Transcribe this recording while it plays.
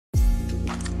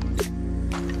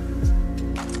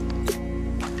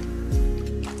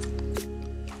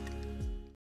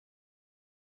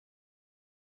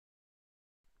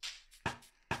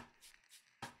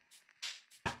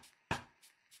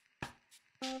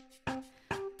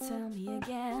me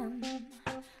again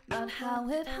about how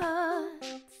it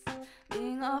hurts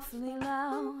being awfully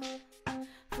loud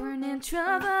for an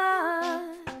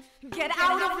introvert. Get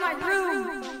out of my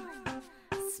room!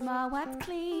 Smile wiped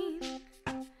clean.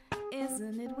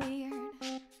 Isn't it weird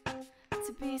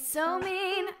to be so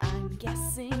mean? I'm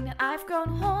guessing that I've grown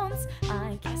horns.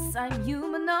 I guess I'm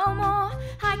human no more.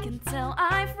 I can tell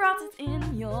I've rotted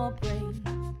in your brain.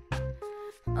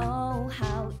 Oh,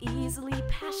 how easily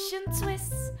passion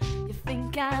twists. You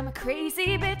think I'm a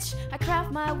crazy bitch. I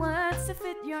craft my words to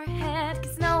fit your head,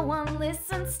 'cause no one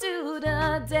listens to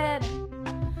the dead.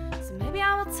 So maybe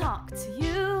I will talk to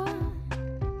you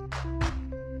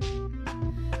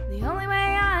the only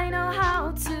way I know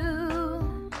how to.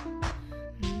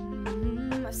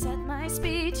 I've set my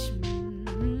speech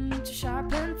to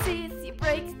sharpen teeth. You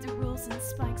break the rules and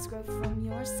spikes grow from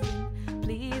your skin.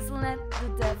 Please let the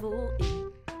devil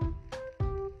in.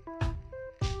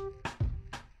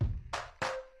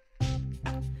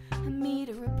 A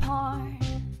meter apart,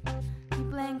 we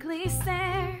blankly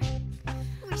stare.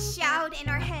 We shout in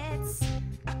our heads,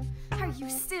 are you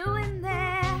still in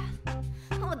there?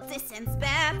 Oh, this ends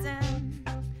better.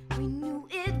 We knew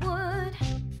it would,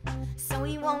 so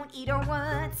we won't eat our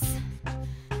words,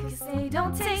 'cause they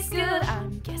don't taste good.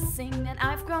 I'm guessing that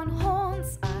I've grown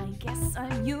horns. I guess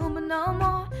I'm human no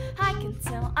more. I can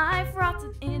tell I've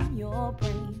rotted in your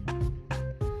brain.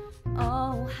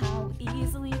 Oh, how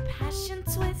easily passion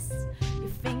twists. You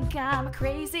think I'm a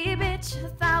crazy bitch.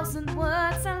 1,000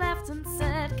 words are left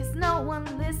unsaid, 'cause no one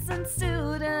listens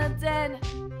to the dead.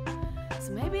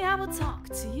 So maybe I will talk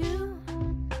to you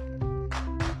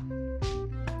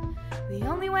the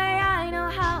only way I know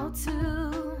how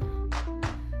to.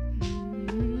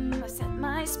 I set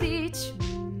my speech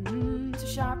to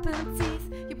sharpen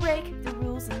teeth. You break the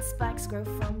rules and spikes grow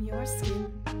from your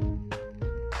skin.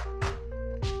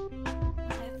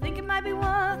 I think it might be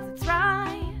worth a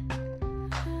try.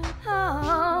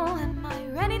 Oh, am I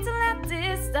ready to let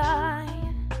this die?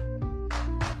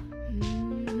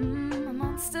 A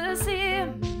monster's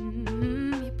here.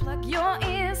 You plug your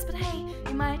ears, but hey,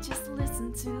 you might just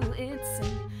listen to it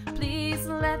sing. Please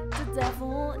let the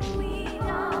devil in. We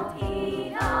don't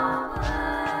eat our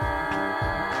words.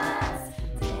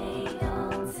 They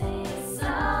don't taste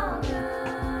so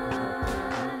good.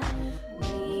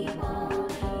 We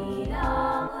won't eat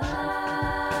our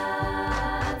words.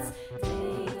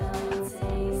 They don't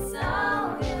taste so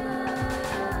good.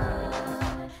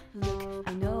 Look, I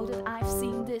know that I've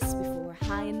seen this before.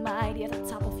 High and mighty at the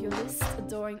top of your list,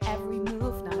 adoring every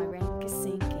move. Now my rank is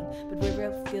sinking, but we're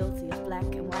real guilty of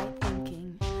black and white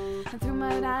thinking. And through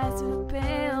my eyes to the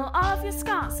pale of your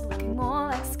scars, looking more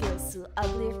like skills to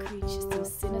uglier creatures, to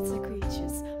sinister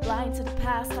creatures, blind to the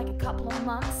past like a couple of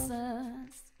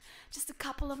monsters. Just a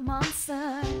couple of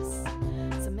monsters.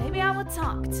 So maybe I will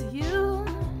talk to you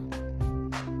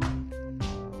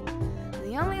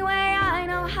the only way I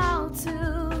know how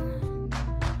to.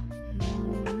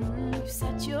 You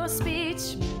set your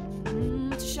speech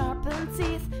to sharpen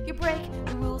teeth. You break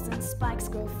the rules and spikes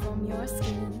grow from your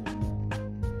skin.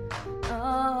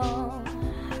 Oh,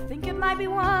 I think it might be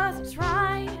worth a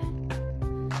try.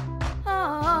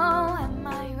 Oh, am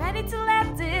I ready to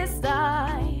let this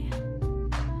die?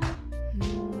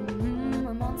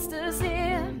 A monster's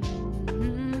here.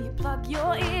 You plug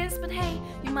your ears, but hey,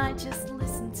 you might just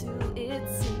listen to it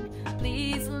sing.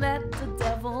 Please let the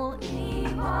devil in.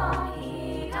 We won't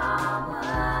eat our words.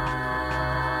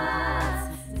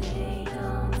 They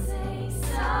don't taste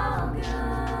so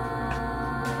good.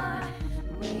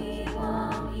 We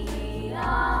won't eat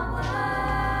our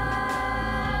words.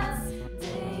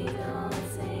 They don't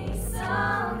taste so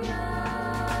good.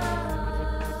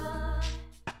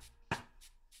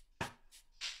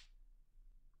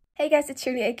 Hey guys, it's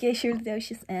Shirley aka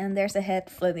Shirleydocious, and there's a head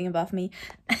floating above me.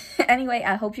 Anyway,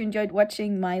 I hope you enjoyed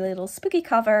watching my little spooky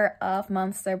cover of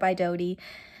Monster by Dodie.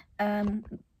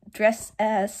 Dressed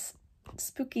as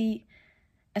spooky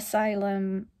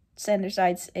asylum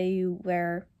Sides CMV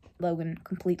where Logan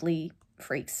completely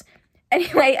freaks.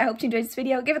 Anyway, I hope you enjoyed this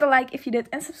video. Give it a like if you did,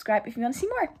 and subscribe if you want to see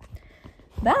more.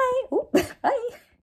 Bye! Ooh, bye!